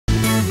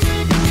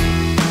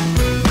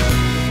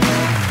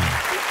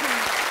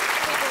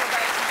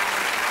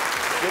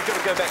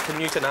go back to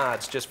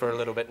Newtownards just for a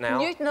little bit now.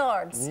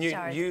 Newtownards.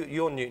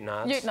 You're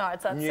Newtownards.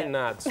 Newtownards, that's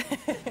Newtownards.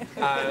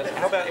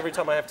 How about every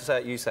time I have to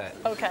say it, you say it?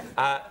 OK.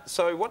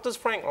 So what does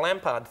Frank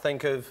Lampard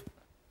think of...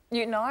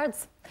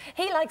 Newtownards.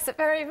 He likes it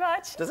very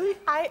much. Does he?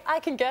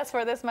 I can guess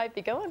where this might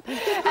be going. Where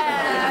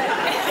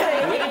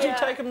did you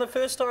take him the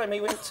first time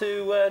he went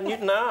to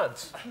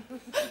Newtownards?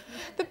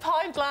 The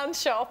Poundland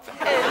shop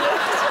in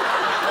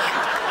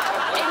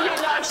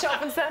Newtownards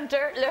shopping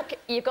centre. Look,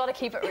 you've got to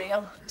keep it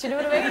real. Do you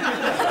know what I mean?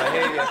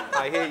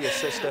 I hear you,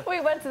 sister.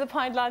 We went to the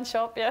Poundland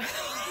shop, yeah.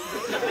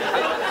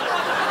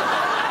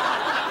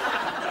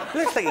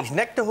 Looks like he's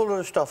nicked a whole lot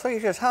of stuff. Look,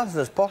 he's got his hands in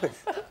his pockets.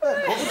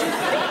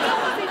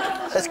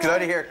 Let's get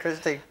out of here,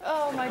 Christy.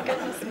 Oh, my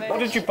goodness me. What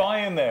did you buy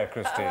in there,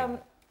 Christy?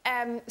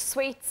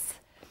 Sweets,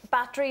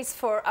 batteries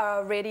for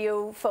a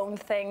radio phone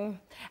thing,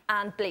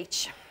 and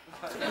bleach.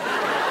 What,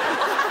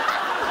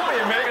 are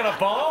you making a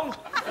bomb? You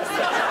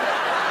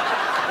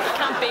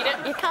can't beat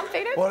it. You can't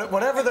beat it.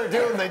 Whatever they're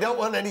doing, they don't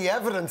want any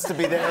evidence to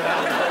be there.